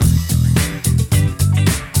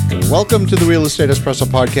Welcome to the Real Estate Espresso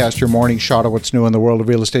Podcast, your morning shot of what's new in the world of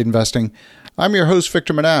real estate investing. I'm your host,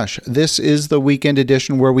 Victor Menashe. This is the weekend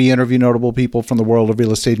edition where we interview notable people from the world of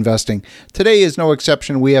real estate investing. Today is no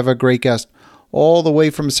exception. We have a great guest all the way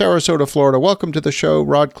from Sarasota, Florida. Welcome to the show,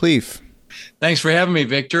 Rod Khleif. Thanks for having me,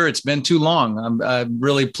 Victor. It's been too long. I'm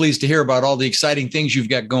really pleased to hear about all the exciting things you've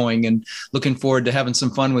got going and looking forward to having some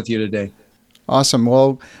fun with you today. Awesome.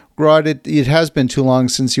 Well, Rod, it has been too long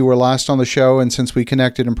since you were last on the show and since we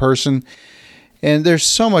connected in person. And there's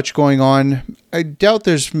so much going on. I doubt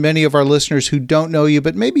there's many of our listeners who don't know you,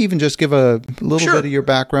 but maybe even just give a little bit of your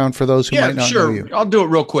background for those who might not know you. I'll do it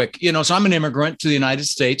real quick. So I'm an immigrant to the United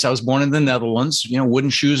States. I was born in the Netherlands,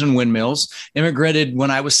 wooden shoes and windmills. Immigrated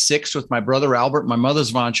when I was 6 with my brother Albert, my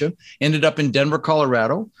mother's Vansha. Ended up in Denver,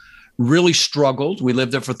 Colorado. Really struggled. We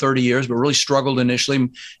lived there for 30 years, but really struggled initially.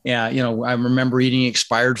 I remember eating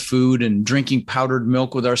expired food and drinking powdered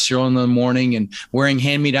milk with our cereal in the morning and wearing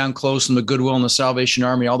hand-me-down clothes from the Goodwill and the Salvation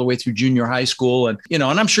Army all the way through junior high school. And, and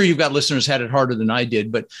I'm sure you've got listeners had it harder than I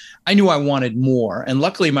did, but I knew I wanted more. And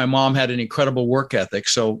luckily my mom had an incredible work ethic.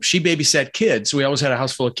 So she babysat kids. We always had a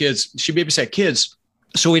house full of kids. She babysat kids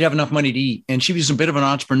so we'd have enough money to eat. And she was a bit of an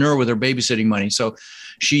entrepreneur with her babysitting money. So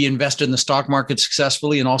she invested in the stock market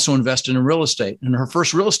successfully and also invested in real estate. And her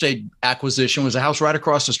first real estate acquisition was a house right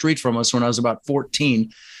across the street from us when I was about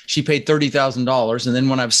 14. She paid $30,000. And then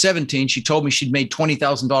when I was 17, she told me she'd made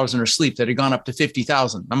 $20,000 in her sleep that had gone up to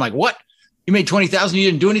 $50,000. I'm like, what? You made $20,000, you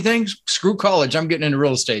didn't do anything? Screw college. I'm getting into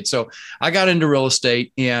real estate. So I got into real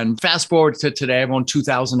estate, and fast forward to today, I've owned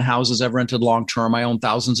 2,000 houses. I've rented long-term. I own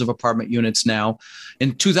thousands of apartment units now.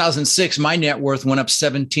 In 2006, my net worth went up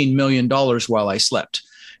 $17 million while I slept.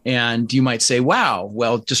 And you might say, wow,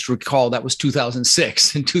 well, just recall that was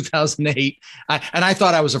 2006. In 2008, I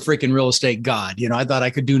thought I was a freaking real estate god. I thought I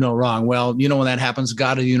could do no wrong. Well, when that happens,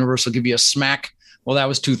 God of the universe will give you a smack. Well, that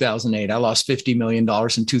was 2008. I lost $50 million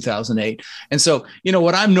in 2008. And so,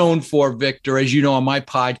 what I'm known for, Victor, as you know, on my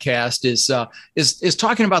podcast is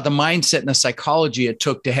talking about the mindset and the psychology it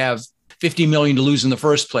took to have 50 million to lose in the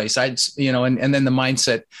first place. And then the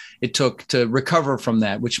mindset it took to recover from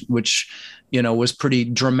that, which was pretty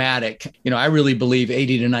dramatic. I really believe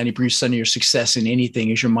 80 to 90% of your success in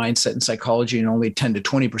anything is your mindset and psychology, and only 10 to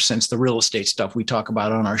 20% is the real estate stuff we talk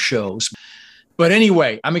about on our shows. But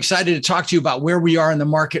anyway, I'm excited to talk to you about where we are in the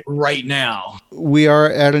market right now. We are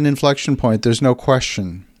at an inflection point. There's no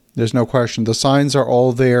question. The signs are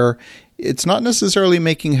all there. It's not necessarily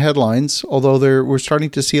making headlines, although we're starting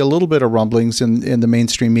to see a little bit of rumblings in the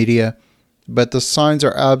mainstream media. But the signs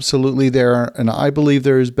are absolutely there, and I believe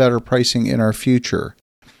there is better pricing in our future.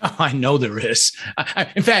 Oh, I know there is.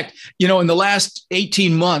 In fact, in the last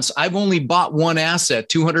 18 months, I've only bought one asset,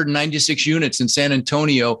 296 units in San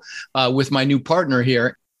Antonio with my new partner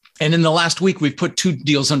here. And in the last week, we've put 2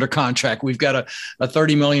 deals under contract. We've got a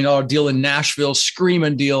 $30 million deal in Nashville,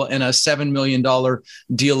 screaming deal, and a $7 million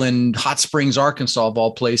deal in Hot Springs, Arkansas, of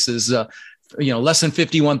all places. Less than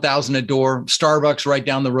 $51,000 a door, Starbucks right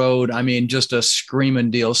down the road. I mean, just a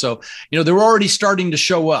screaming deal. So, they're already starting to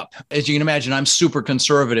show up. As you can imagine, I'm super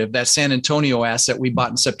conservative. That San Antonio asset we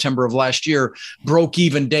bought in September of last year broke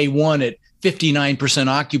even day one at 59%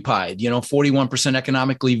 occupied, 41%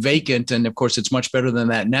 economically vacant. And of course, it's much better than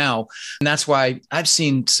that now. And that's why I've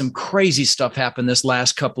seen some crazy stuff happen this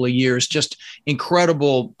last couple of years, just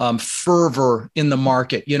incredible fervor in the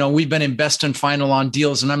market. We've been in best and final on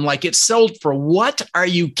deals, and I'm like, it sold for what? Are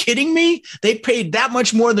you kidding me? They paid that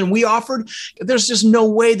much more than we offered. There's just no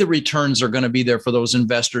way the returns are going to be there for those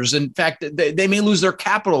investors. In fact, they may lose their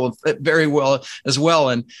capital very well as well.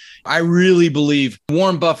 And I really believe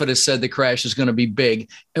Warren Buffett has said the crash is going to be big.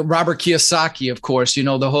 Robert Kiyosaki, of course,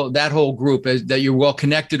 that whole group that you're well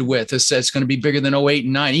connected with has said it's going to be bigger than 08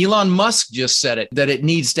 and 9. Elon Musk just said it, that it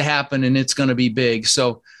needs to happen and it's going to be big.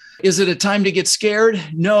 So is it a time to get scared?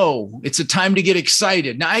 No, it's a time to get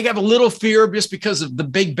excited. Now, I have a little fear just because of the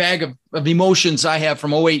big bag of emotions I have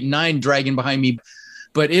from 08 and 9 dragging behind me.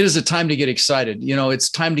 But it is a time to get excited. It's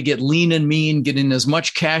time to get lean and mean, get in as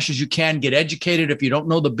much cash as you can, get educated. If you don't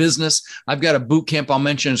know the business, I've got a boot camp I'll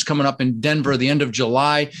mention. It's coming up in Denver at the end of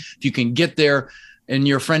July. If you can get there and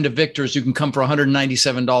you're a friend of Victor's, you can come for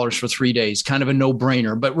 $197 for 3 days. Kind of a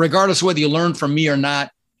no-brainer. But regardless of whether you learn from me or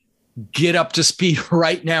not, get up to speed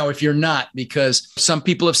right now if you're not, because some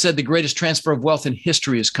people have said the greatest transfer of wealth in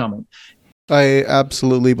history is coming. I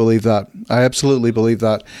absolutely believe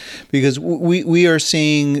that. Because we are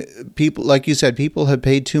seeing people, like you said, people have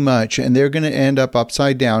paid too much and they're going to end up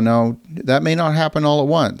upside down. Now, that may not happen all at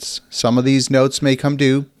once. Some of these notes may come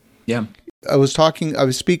due. Yeah. I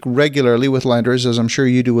speak regularly with lenders, as I'm sure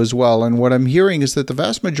you do as well. And what I'm hearing is that the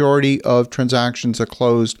vast majority of transactions that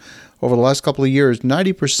closed over the last couple of years,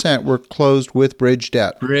 90% were closed with bridge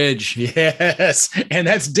debt. Bridge, yes. And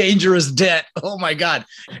that's dangerous debt. Oh my God.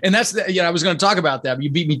 And that's, I was going to talk about that, but you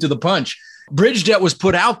beat me to the punch. Bridge debt was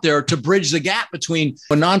put out there to bridge the gap between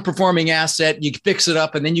a non-performing asset, you fix it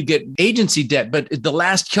up, and then you get agency debt. But the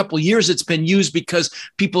last couple of years, it's been used because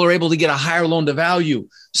people are able to get a higher loan to value.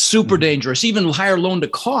 Super dangerous, even higher loan to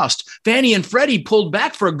cost. Fannie and Freddie pulled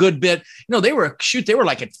back for a good bit. They were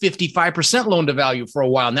like at 55% loan to value for a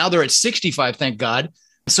while. Now they're at 65, thank God.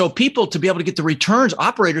 So people, to be able to get the returns,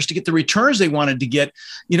 operators to get the returns they wanted to get,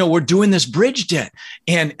 we're doing this bridge debt.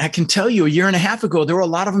 And I can tell you, a year and a half ago, there were a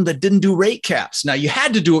lot of them that didn't do rate caps. Now you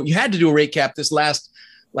had to do it. You had to do a rate cap this last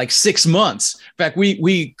like 6 months. In fact,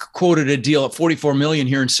 we quoted a deal at $44 million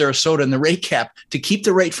here in Sarasota, and the rate cap to keep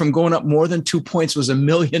the rate from going up more than 2 points was $1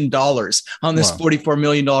 million on this $44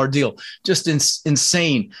 million deal. Just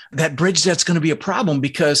insane. That bridge debt's going to be a problem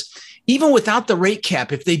because even without the rate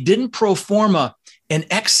cap, if they didn't pro forma an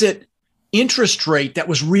exit interest rate that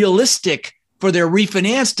was realistic for their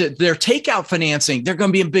refinance, their takeout financing, they're going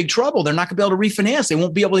to be in big trouble. They're not going to be able to refinance. They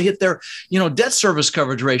won't be able to hit their, debt service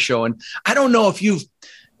coverage ratio. And I don't know if you've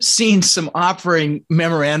seen some operating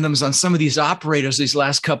memorandums on some of these operators these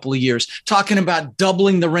last couple of years talking about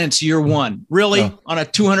doubling the rents year one. Really? No. On a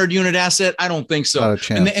 200 unit asset? I don't think so. Not a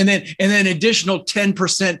chance. And then additional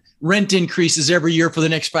 10% rent increases every year for the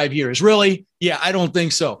next 5 years. Really? Yeah, I don't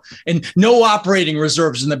think so. And no operating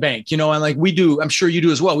reserves in the bank, and like we do, I'm sure you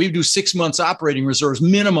do as well. We do 6 months operating reserves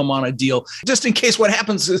minimum on a deal, just in case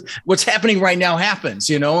what's happening right now happens,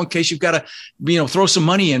 in case you've got to, throw some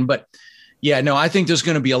money in. But yeah, no, I think there's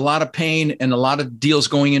going to be a lot of pain and a lot of deals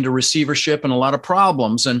going into receivership and a lot of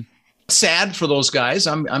problems. And sad for those guys.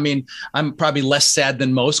 I'm probably less sad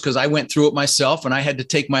than most because I went through it myself and I had to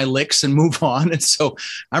take my licks and move on. And so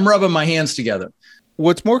I'm rubbing my hands together.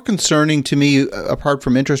 What's more concerning to me, apart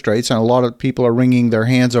from interest rates, and a lot of people are wringing their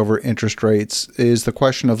hands over interest rates, is the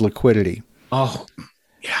question of liquidity. Oh,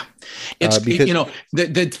 yeah. It's,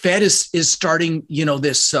 the Fed is starting,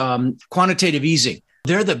 this quantitative easing.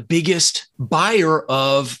 They're the biggest buyer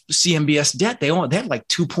of CMBS debt. They have like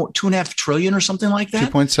 2.5 trillion or something like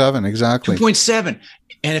that. 2.7, exactly. 2.7.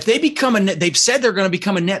 And if they they've said they're going to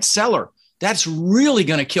become a net seller. That's really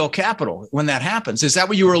going to kill capital when that happens. Is that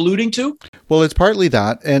what you were alluding to? Well, it's partly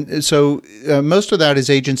that. And so most of that is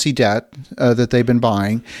agency debt that they've been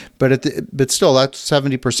buying. But still, that's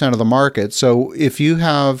 70% of the market. So if you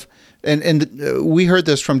have, and we heard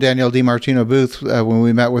this from Danielle DiMartino Booth when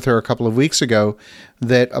we met with her a couple of weeks ago,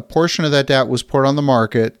 that a portion of that debt was put on the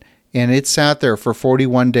market and it sat there for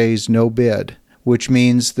 41 days, no bid, which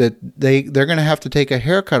means that they're going to have to take a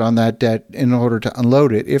haircut on that debt in order to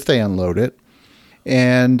unload it, if they unload it.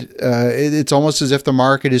 And it's almost as if the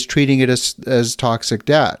market is treating it as toxic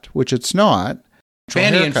debt, which it's not.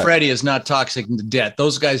 Fannie and Freddie is not toxic debt.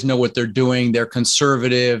 Those guys know what they're doing. They're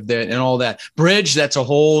conservative and all that. Bridge, that's a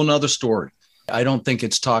whole nother story. I don't think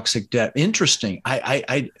it's toxic debt. Interesting.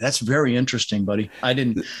 I that's very interesting, buddy. I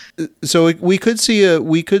didn't. So we could see a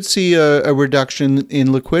reduction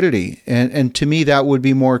in liquidity, and to me that would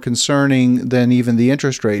be more concerning than even the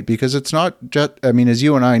interest rate, because it's not just. I mean, as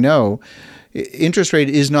you and I know, interest rate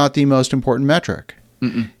is not the most important metric.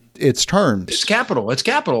 Mm-mm. It's terms. It's capital.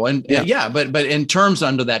 And but in terms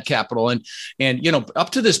under that capital, and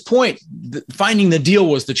up to this point, finding the deal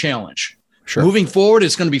was the challenge. Sure. Moving forward,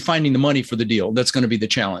 it's going to be finding the money for the deal. That's going to be the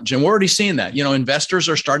challenge. And we're already seeing that. Investors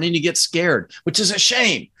are starting to get scared, which is a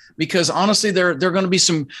shame, because honestly, they're going to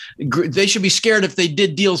be they should be scared if they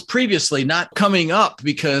did deals previously, not coming up,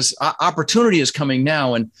 because opportunity is coming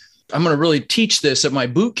now. And I'm going to really teach this at my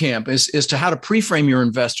boot camp is to how to pre-frame your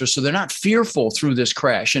investors so they're not fearful through this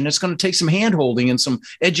crash. And it's going to take some hand-holding and some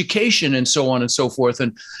education and so on and so forth.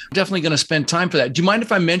 And I'm definitely going to spend time for that. Do you mind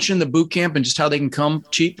if I mention the boot camp and just how they can come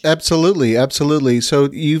cheap? Absolutely. Absolutely. So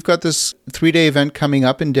you've got this 3-day event coming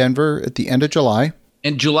up in Denver at the end of July.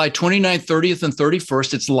 And July 29th, 30th, and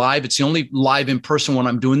 31st, it's live. It's the only live in-person one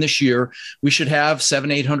I'm doing this year. We should have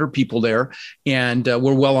 700-800 people there. And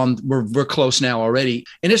we're close now already.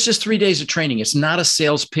 And it's just 3 days of training. It's not a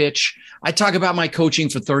sales pitch. I talk about my coaching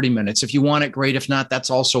for 30 minutes. If you want it, great. If not, that's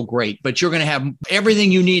also great. But you're going to have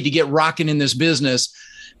everything you need to get rocking in this business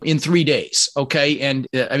in 3 days. Okay. And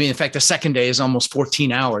I mean, in fact, the second day is almost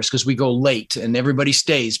 14 hours because we go late and everybody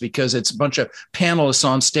stays because it's a bunch of panelists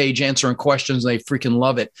on stage answering questions. And they freaking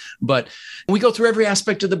love it. But we go through every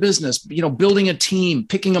aspect of the business, building a team,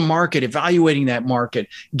 picking a market, evaluating that market,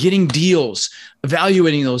 getting deals,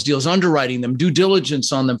 evaluating those deals, underwriting them, due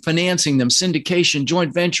diligence on them, financing them, syndication,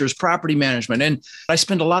 joint ventures, property management. And I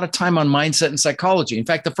spend a lot of time on mindset and psychology. In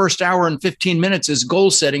fact, the first hour and 15 minutes is goal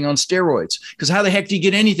setting on steroids, because how the heck do you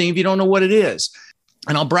get anything if you don't know what it is?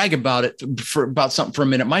 And I'll brag about it about something for a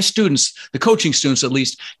minute. My students, the coaching students at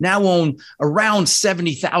least, now own around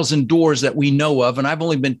 70,000 doors that we know of. And I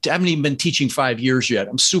haven't even been teaching 5 years yet.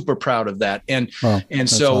 I'm super proud of that. And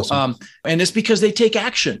so awesome. And it's because they take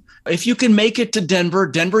action. If you can make it to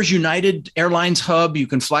Denver's United Airlines hub, you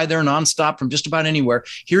can fly there nonstop from just about anywhere.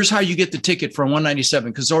 Here's how you get the ticket for 197,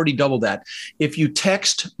 because it's already double that. If you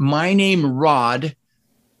text my name, Rod,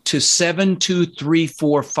 to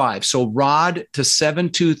 72345. So Rod to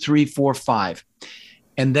 72345.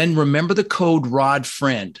 And then remember the code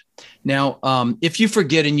RODFRIEND. Now, if you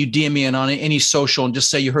forget and you DM me on any social and just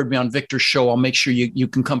say you heard me on Victor's show, I'll make sure you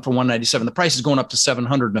can come for 197. The price is going up to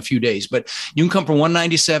 700 in a few days, but you can come for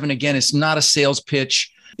 197. Again, it's not a sales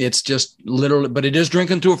pitch. It's just literally, but it is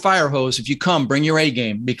drinking through a fire hose. If you come, bring your A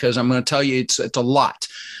game, because I'm going to tell you it's a lot.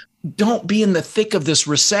 Don't be in the thick of this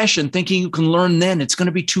recession thinking you can learn then. It's going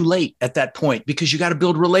to be too late at that point, because you got to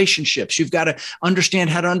build relationships. You've got to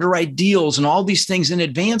understand how to underwrite deals and all these things in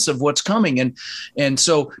advance of what's coming. And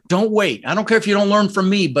so don't wait. I don't care if you don't learn from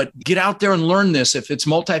me, but get out there and learn this. If it's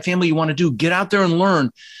multifamily you want to do, get out there and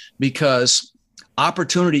learn, because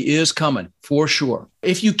opportunity is coming for sure.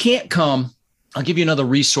 If you can't come, I'll give you another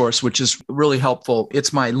resource, which is really helpful.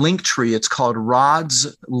 It's my link tree. It's called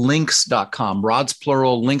rodslinks.com. Rods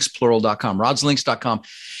plural, links plural.com. Rodslinks.com.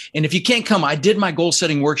 And if you can't come, I did my goal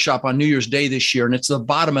setting workshop on New Year's Day this year, and it's the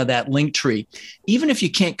bottom of that link tree. Even if you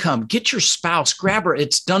can't come, get your spouse, grab her.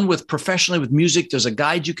 It's done professionally with music. There's a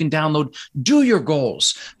guide you can download. Do your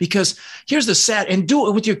goals, because here's the sad, and do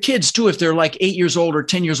it with your kids too. If they're like 8 years old or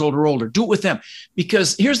 10 years old or older, do it with them,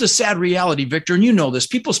 because here's the sad reality, Victor, and you know this.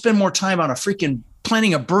 People spend more time on a freaking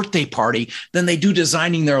planning a birthday party than they do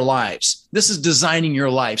designing their lives. This is designing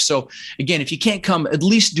your life. So again, if you can't come, at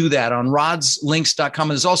least do that on rodslinks.com.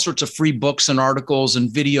 There's all sorts of free books and articles and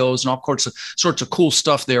videos and all sorts of cool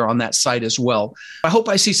stuff there on that site as well. I hope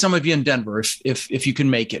I see some of you in Denver if you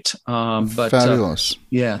can make it. Fabulous.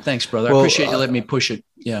 Yeah. Thanks, brother. I appreciate you letting me push it.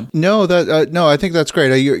 Yeah. No, I think that's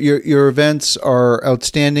great. Your events are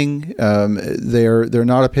outstanding. They're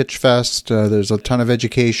not a pitch fest. There's a ton of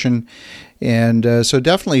education. And so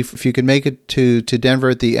definitely, if you can make it to Denver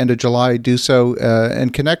at the end of July, do so,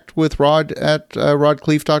 and connect with Rod at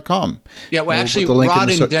rodcleef.com. Yeah, well, actually,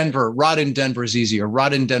 Rod in Denver is easier.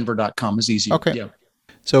 Rodindenver.com is easier. Okay. Yeah.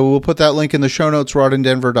 So we'll put that link in the show notes,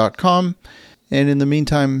 rodindenver.com. And in the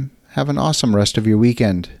meantime, have an awesome rest of your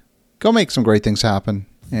weekend. Go make some great things happen,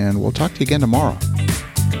 and we'll talk to you again tomorrow.